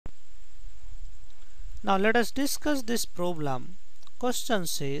Now let us discuss this problem. Question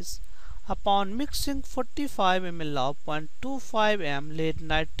says, upon mixing 45 ml of 0.25 m lead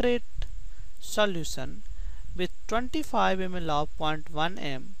nitrate solution with 25 ml of 0.1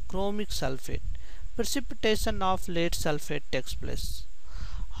 m chromic sulphate, precipitation of lead sulphate takes place.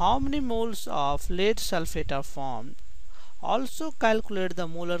 How many moles of lead sulphate are formed? Also calculate the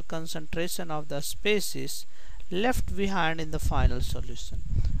molar concentration of the species left behind in the final solution.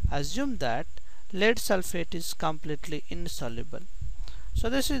 Assume that lead sulphate is completely insoluble. So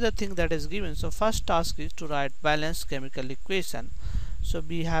this is the thing that is given. So first task is to write balanced chemical equation. So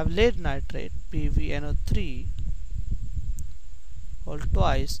we have lead nitrate PbNO3 whole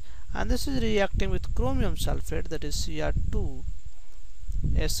twice, and this is reacting with chromium sulphate, that is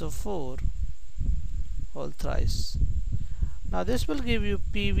Cr2SO4 whole thrice. Now this will give you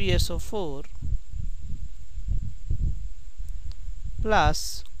PbSO4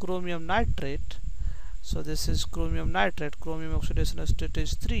 plus chromium nitrate. So this is chromium nitrate, chromium oxidation state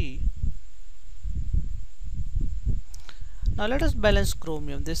is 3. Now let us balance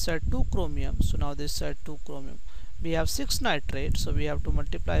chromium. This side 2 chromium, so now this side 2 chromium. We have 6 nitrate, so we have to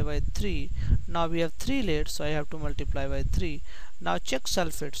multiply by 3. Now we have 3 lead, so I have to multiply by 3. Now check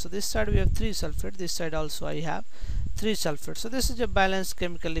sulphate. So this side we have 3 sulphate, this side also I have 3 sulphate. So this is a balanced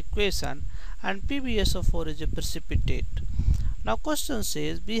chemical equation, and PbSO4 is a precipitate. Now question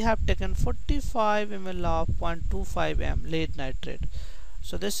says we have taken 45 ml of 0.25 m lead nitrate.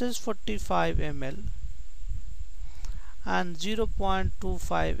 So this is 45 ml and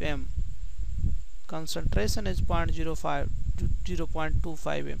 0.25 m. Concentration is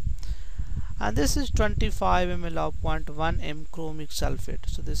 0.25 m. And this is 25 ml of 0.1 m chromic sulphate.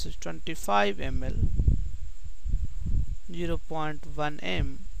 So this is 25 ml 0.1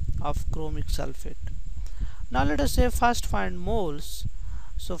 m of chromic sulphate. Now let us say first find moles.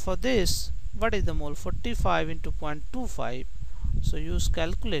 So for this, what is the mole? 45 into 0.25. So use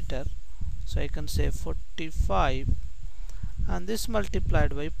calculator. So I can say 45 and this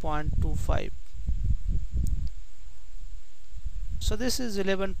multiplied by 0.25. So this is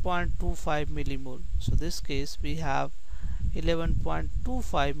 11.25 millimole. So this case we have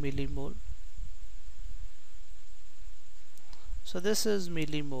 11.25 millimole. So this is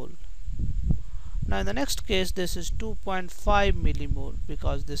millimole. Now in the next case this is 2.5 millimole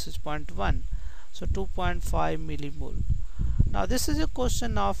because this is 0.1. So 2.5 millimole. Now this is a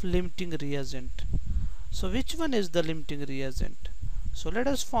question of limiting reagent. So which one is the limiting reagent? So let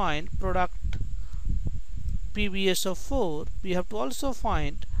us find product PbSO4. We have to also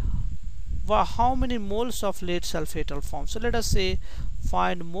find how many moles of lead sulphate are formed. So let us say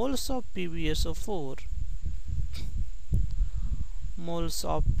find moles of PbSO4. Moles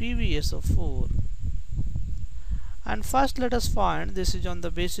of PbSO4. And first let us find, this is on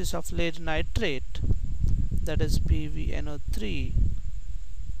the basis of lead nitrate, that is PbNO3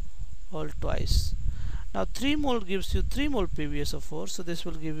 whole twice. Now 3 mole gives you 3 mole PbSO4, so this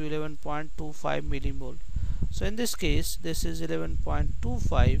will give you 11.25 millimole. So in this case this is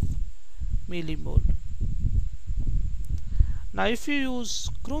 11.25 millimole. Now if you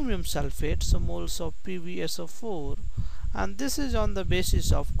use chromium sulphate, so moles of PbSO4, and this is on the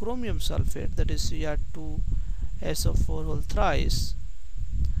basis of chromium sulphate, that is Cr2SO4 whole thrice.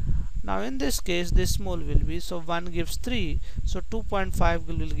 Now in this case this mole will be, so 1 gives 3, so 2.5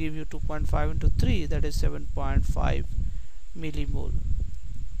 will give you 2.5 into 3, that is 7.5 millimole.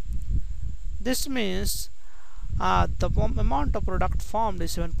 This means the amount of product formed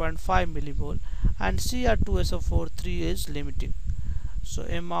is 7.5 millimole, and Cr2SO4 3 is limiting. So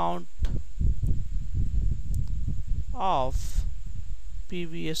amount of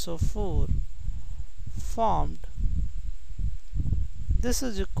PbSO4 formed, this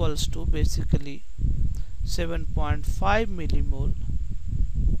is equals to basically 7.5 millimole,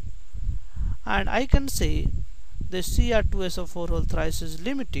 and I can say the Cr2SO4 whole thrice is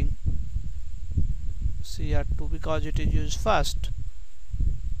limiting Cr2 because it is used first,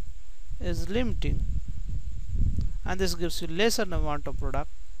 is limiting, and this gives you lesser amount of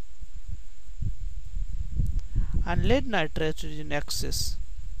product, and lead nitrate is in excess.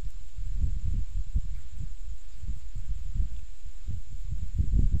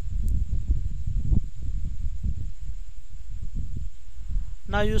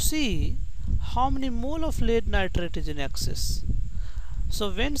 Now you see how many mole of lead nitrate is in excess. So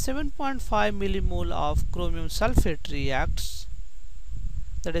when 7.5 millimole of chromium sulphate reacts,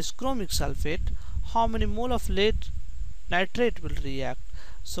 that is chromic sulphate, how many mole of lead nitrate will react?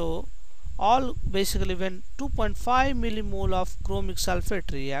 So all basically when 2.5 millimole of chromic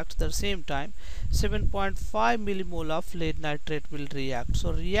sulphate reacts, at the same time 7.5 millimole of lead nitrate will react.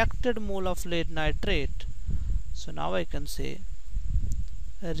 So reacted mole of lead nitrate, so now I can say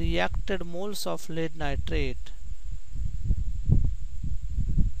reacted moles of lead nitrate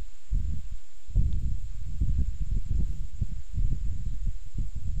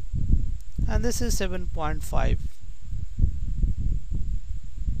and this is 7.5.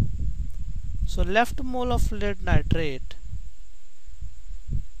 So left mole of lead nitrate,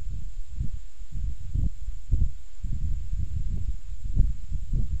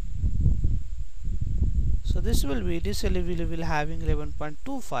 so this will be, this will having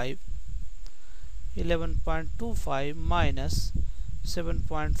 11.25 minus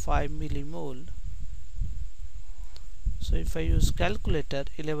 7.5 millimole. So if I use calculator,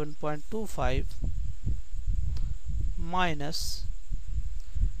 11.25 minus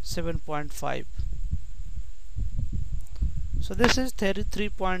 7.5, so this is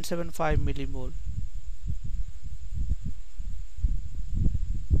 33.75 millimole.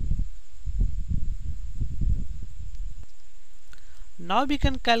 Now we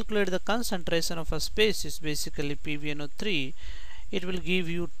can calculate the concentration of a species, basically PbNO3. It will give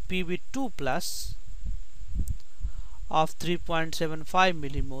you Pb2 plus of 3.75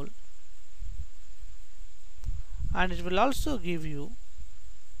 millimole, and it will also give you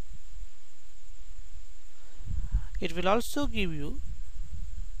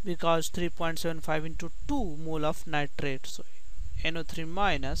because 3.75 into 2 mole of nitrate, so NO3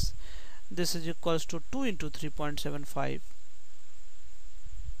 minus, this is equals to 2 into 3.75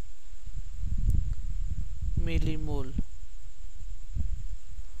 millimole.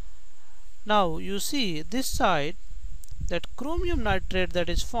 Now you see this side, that chromium nitrate that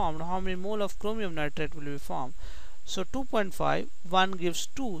is formed, how many mole of chromium nitrate will be formed? So 2.5, 1 gives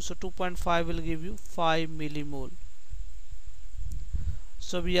 2, so 2.5 will give you 5 millimole.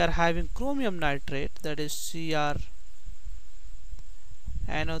 So we are having chromium nitrate, that is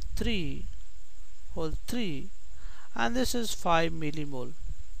CrNO3 whole 3, and this is 5 millimole.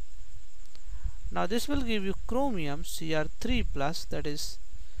 Now this will give you chromium Cr3 plus, that is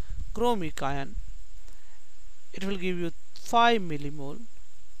chromic ion. It will give you 5 millimole,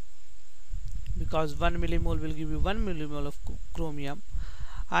 because 1 millimole will give you 1 millimole of chromium,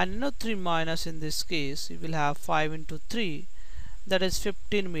 and NO3 minus, in this case you will have 5 into 3, that is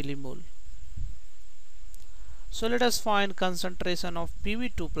 15 millimole. So let us find concentration of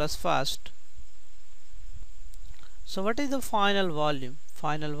Pb2 plus first. So what is the final volume?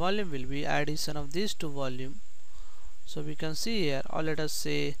 Final volume will be addition of these two volume. So we can see here, or let us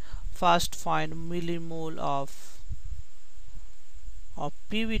say first find millimole of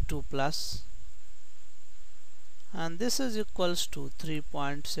Pb2 plus, and this is equals to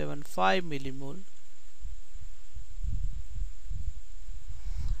 3.75 millimole.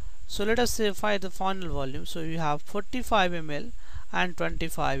 So let us say find the final volume. So you have 45 ml and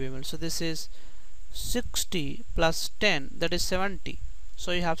 25 ml. So this is 60 plus 10, that is 70.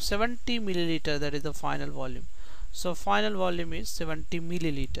 So you have 70 milliliter, that is the final volume. So final volume is 70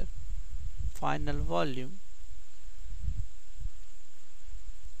 milliliter. Final volume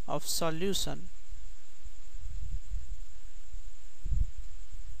of solution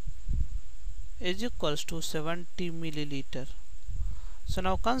is equals to 70 milliliter. So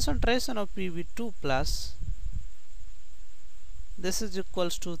now concentration of Pb2 plus, this is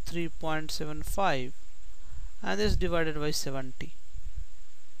equals to 3.75, and this is divided by 70.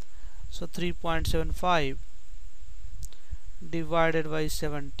 So 3.75 divided by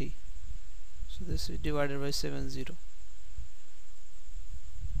 70, so this is divided by 70.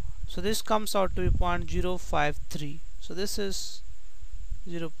 So this comes out to be 0.053. So this is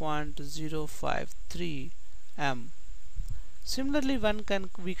 0.053 m. Similarly, one can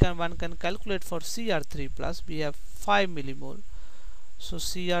calculate for Cr3 plus. We have 5 millimole. So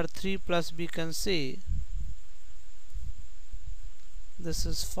Cr3 plus, we can say this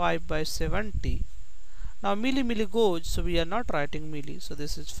is 5 by 70. Now milli goes, so we are not writing milli. So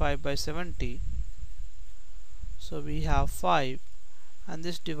this is 5 by 70. So we have 5, and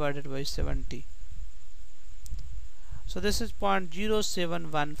this divided by 70. So this is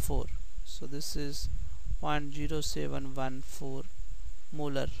 0.0714. So this is 0.0714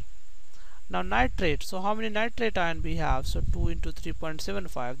 molar. Now nitrate, so how many nitrate ion we have? So 2 into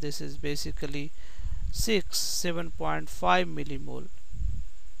 3.75, this is basically 7.5 millimole.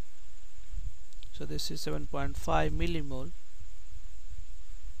 So this is 7.5 millimole.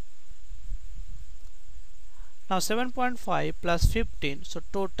 Now 7.5 plus 15, so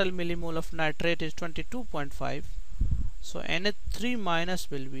total millimole of nitrate is 22.5. So Na3 minus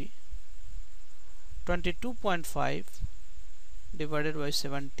will be 22.5 divided by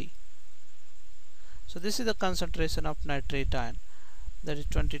 70. So this is the concentration of nitrate ion, that is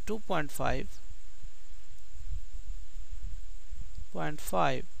 22.5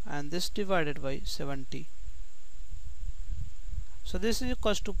 and this divided by 70. So this is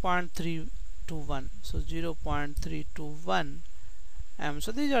equals to 0.321, so 0.321 m.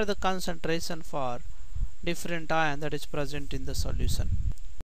 So these are the concentration for different ion that is present in the solution.